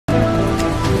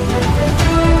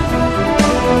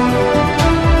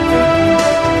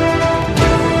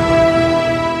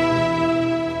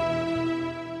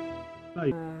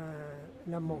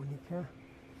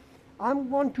I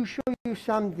want to show you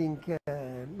something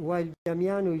while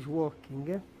Damiano is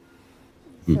working,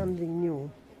 something new.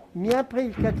 Mi apre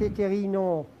il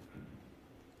cateterino?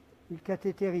 Il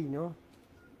cateterino?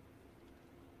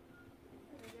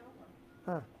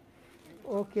 Ah,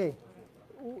 okay.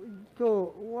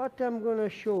 So what I'm going to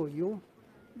show you,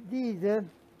 this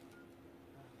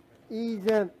is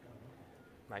a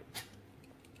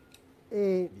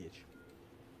 10.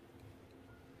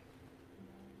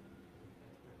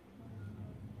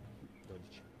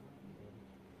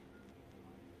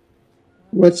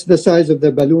 What's the size of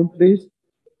the balloon, please?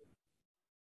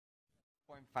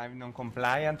 0.5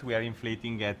 non-compliant. We are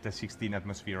inflating at 16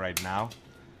 atmosphere right now.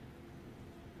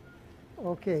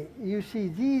 okay, you see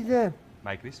these,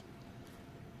 Vai, Chris.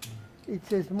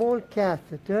 it's a small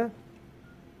catheter,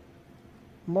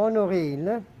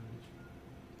 monorail,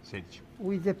 16.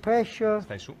 with a pressure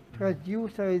Stai su.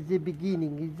 transducer at the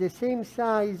beginning. It's the same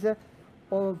size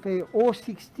of a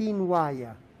O16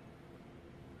 wire.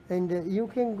 And you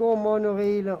can go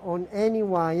monorail on any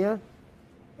wire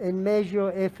and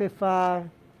measure FFR,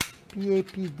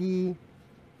 PAPD,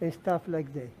 and stuff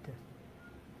like that.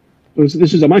 So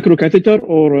this is a microcatheter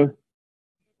or?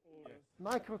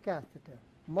 Microcatheter,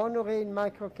 monorail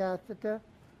microcatheter.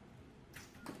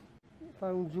 Fai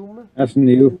un zoom. That's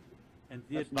new. And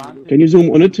the advantage, Can you zoom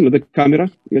on it with the camera?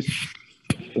 Yes.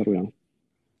 There we are.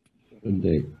 Good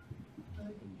day.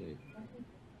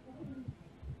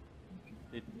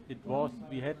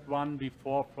 we had one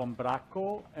before from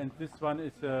Bracco, and this one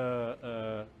is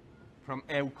From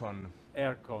Eucon.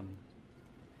 Aircon.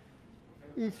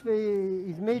 It's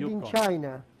made in Yukon.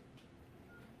 China.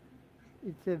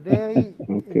 It's a very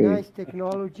nice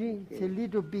technology. It's a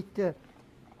little bit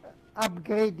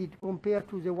upgraded compared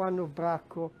to the one of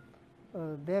Bracco.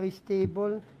 Very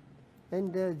stable.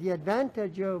 And the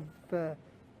advantage of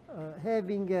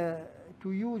having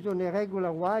to use on a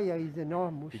regular wire is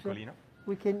enormous. Piccolino.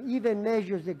 We can even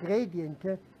measure the gradient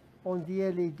on the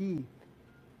LED.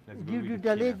 Let's Do go you with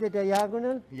do the the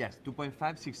diagonal? Yes,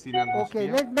 2.5, 16 atmosphere.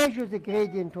 Okay, let's measure the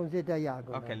gradient on the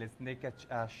diagonal. Okay, let's take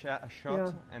a shot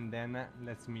Yeah. and then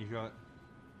let's measure.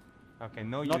 Okay,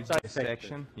 no Not use dissected.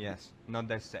 dissection. Yes, not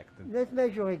dissected. Let's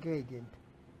measure a gradient.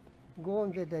 Go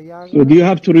on the diagonal. So do you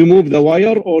have to remove the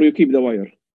wire or you keep the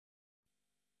wire?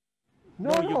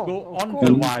 No, You go of on course.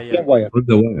 the wire. On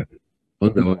the wire.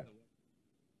 On the wire.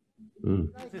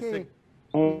 Like This is a-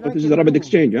 Oh, like this a is a rapid balloon.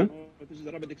 exchange, huh? This is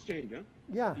a rapid exchange, huh?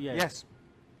 Yeah. Yes.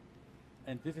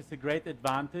 And this is a great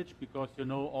advantage because you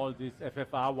know all these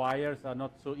FFR wires are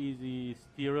not so easy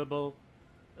steerable.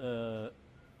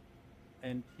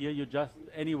 And here you just,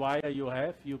 any wire you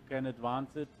have, you can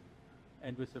advance it,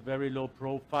 and with a very low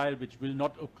profile, which will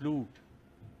not occlude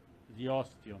the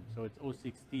osteum. So it's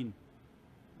 016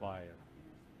 wire.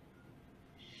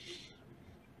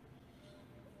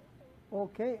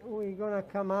 Okay, we're gonna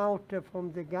come out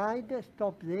from the guide,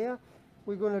 stop there.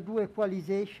 We're gonna do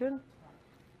equalization.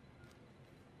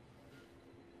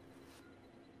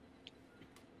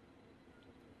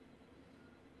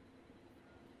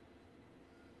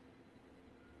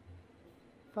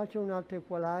 Faccio un altro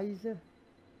equalize.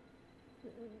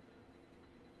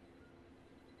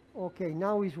 Okay,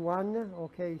 now is 1.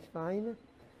 Okay, it's fine.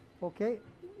 Okay,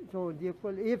 so the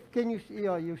can you see?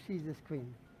 Yeah, you see the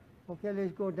screen. Okay,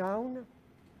 let's go down.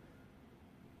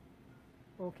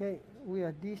 Okay, we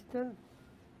are distant.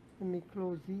 Let me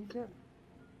close these.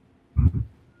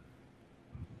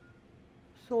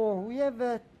 So we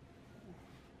have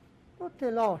not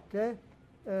a lot.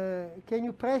 Can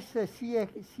you press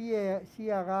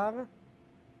CRR?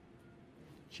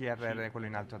 CRR è quello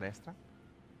in alto a destra.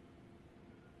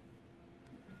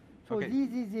 So Okay.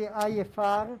 this is the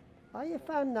IFR.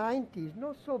 IFR 90 is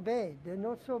not so bad,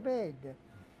 not so bad.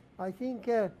 I think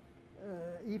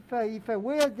if I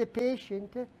were the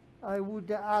patient, I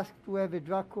would ask to have a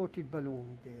drug-coated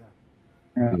balloon there.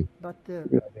 Yeah. But,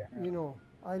 you know,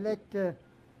 I let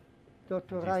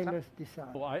Dr. Reimers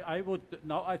decide. So I would,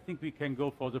 now I think we can go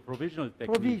for the provisional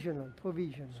technique.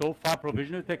 Provisional. So far,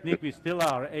 provisional technique, we still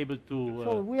are able to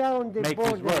So we are on the make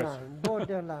this worse.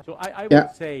 borderline. So I Yeah.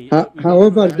 would say we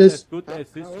However, don't have this- as good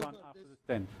as this one after the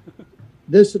stent.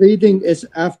 This reading is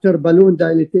after balloon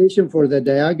dilatation for the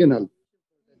diagonal.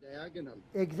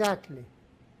 Exactly.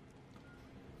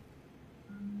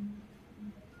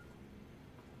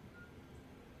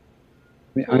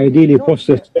 Ideally, post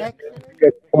it get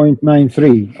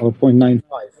 0.93 or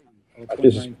 0.95.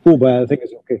 This is Cuba, I think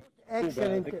it's okay.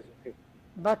 Excellent.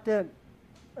 But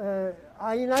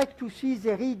I like to see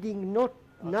the reading not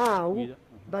now,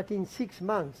 but in 6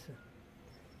 months.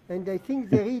 And I think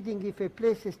the reading, if I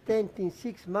place a stent in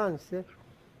 6 months,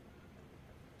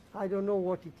 I don't know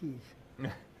what it is.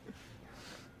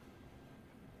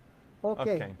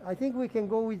 Okay, I think we can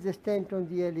go with the stent on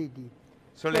the LED.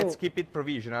 So let's keep it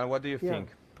provisional. What do you think?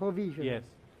 Provisional. Yes.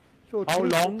 So How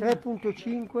long?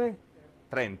 3.5.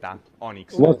 30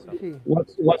 Onyx.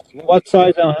 What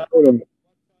size and how long?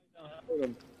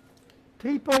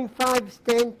 3.5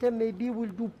 stent, maybe we'll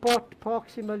do pot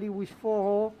proximally with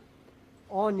 4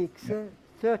 Onyx,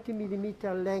 30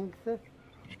 millimeter length.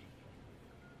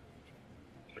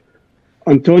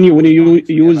 Antonio, when you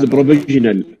use the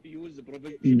provisional, do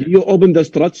you open the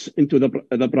struts into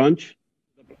the branch?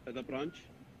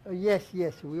 Yes,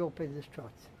 we open the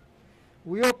struts.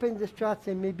 We open the struts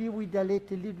and maybe we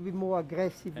dilate a little bit more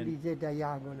aggressively the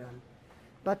diagonal.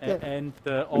 But And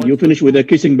you finish with a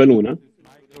kissing balloon, huh?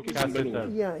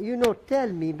 yeah, you know, tell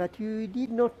me, but you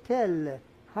did not tell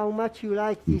how much you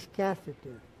like this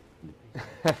catheter.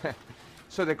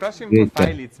 So the crossing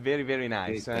profile, it's very, very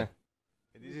nice.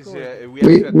 This is,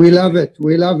 we love it.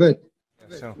 We love it.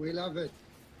 So. We love it.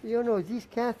 You know, this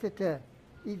catheter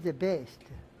is the best.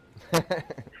 The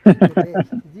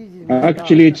best. This is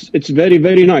Actually, it's very,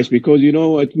 very nice because, you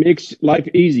know, it makes life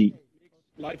easy.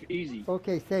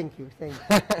 Okay, thank you.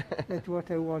 That's what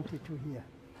I wanted to hear.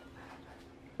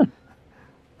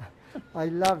 I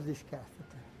love this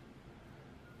catheter.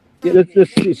 Yeah,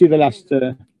 let's see the last.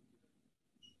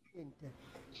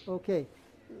 Okay.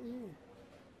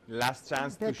 Last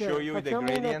chance to show you the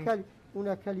gradient.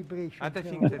 Una calibration.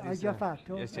 Hai già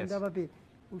fatto? Yes. Andava bene.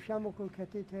 Usciamo col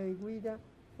catetere di guida.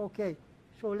 Ok.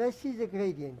 So let's see the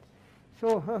gradient.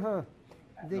 So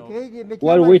the gradient.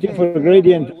 While waiting for the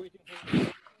gradient,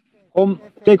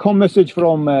 take home message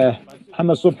from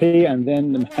Mohammed Subhi and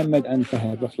then Mohammed and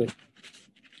Fahad, roughly.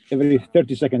 Every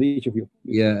 30 seconds, each of you.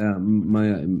 Yeah,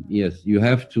 yes, you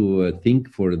have to think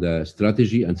for the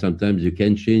strategy, and sometimes you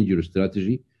can change your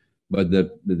strategy, but the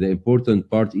important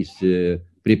part is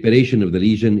preparation of the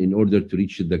lesion in order to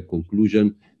reach the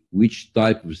conclusion which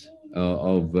types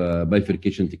of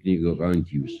bifurcation technique you're going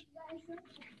to use.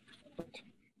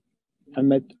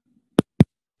 Mohammed.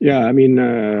 Yeah, I mean,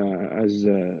 as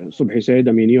Subhi said,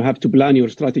 I mean, you have to plan your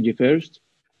strategy first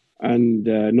and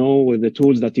know the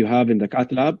tools that you have in the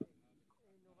cath lab.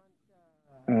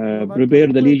 Prepare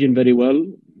the lesion very well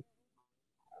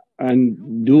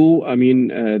and do, I mean,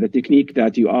 the technique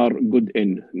that you are good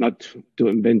in, not to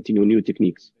invent new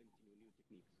techniques.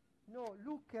 No,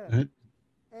 look,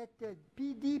 at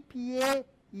PDPA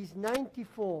is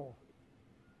 94.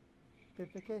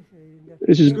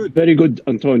 This is good, very good,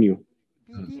 Antonio.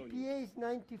 PDPA is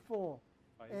 94,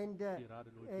 and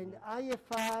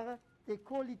IFR, they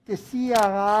call it the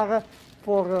CRR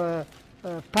for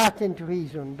patent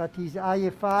reason, but his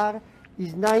IFR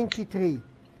is 93,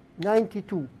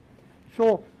 92.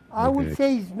 So I would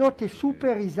say it's not a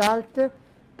super result,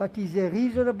 but it's a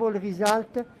reasonable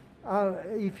result.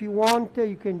 If you want,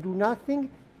 you can do nothing.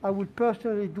 I would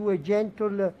personally do a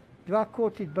gentle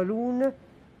drug-coated balloon,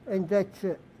 and that's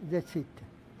it.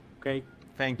 Okay.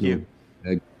 Thank you.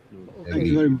 Thank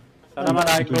you very much. Salam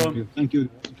alaikum. Thank you.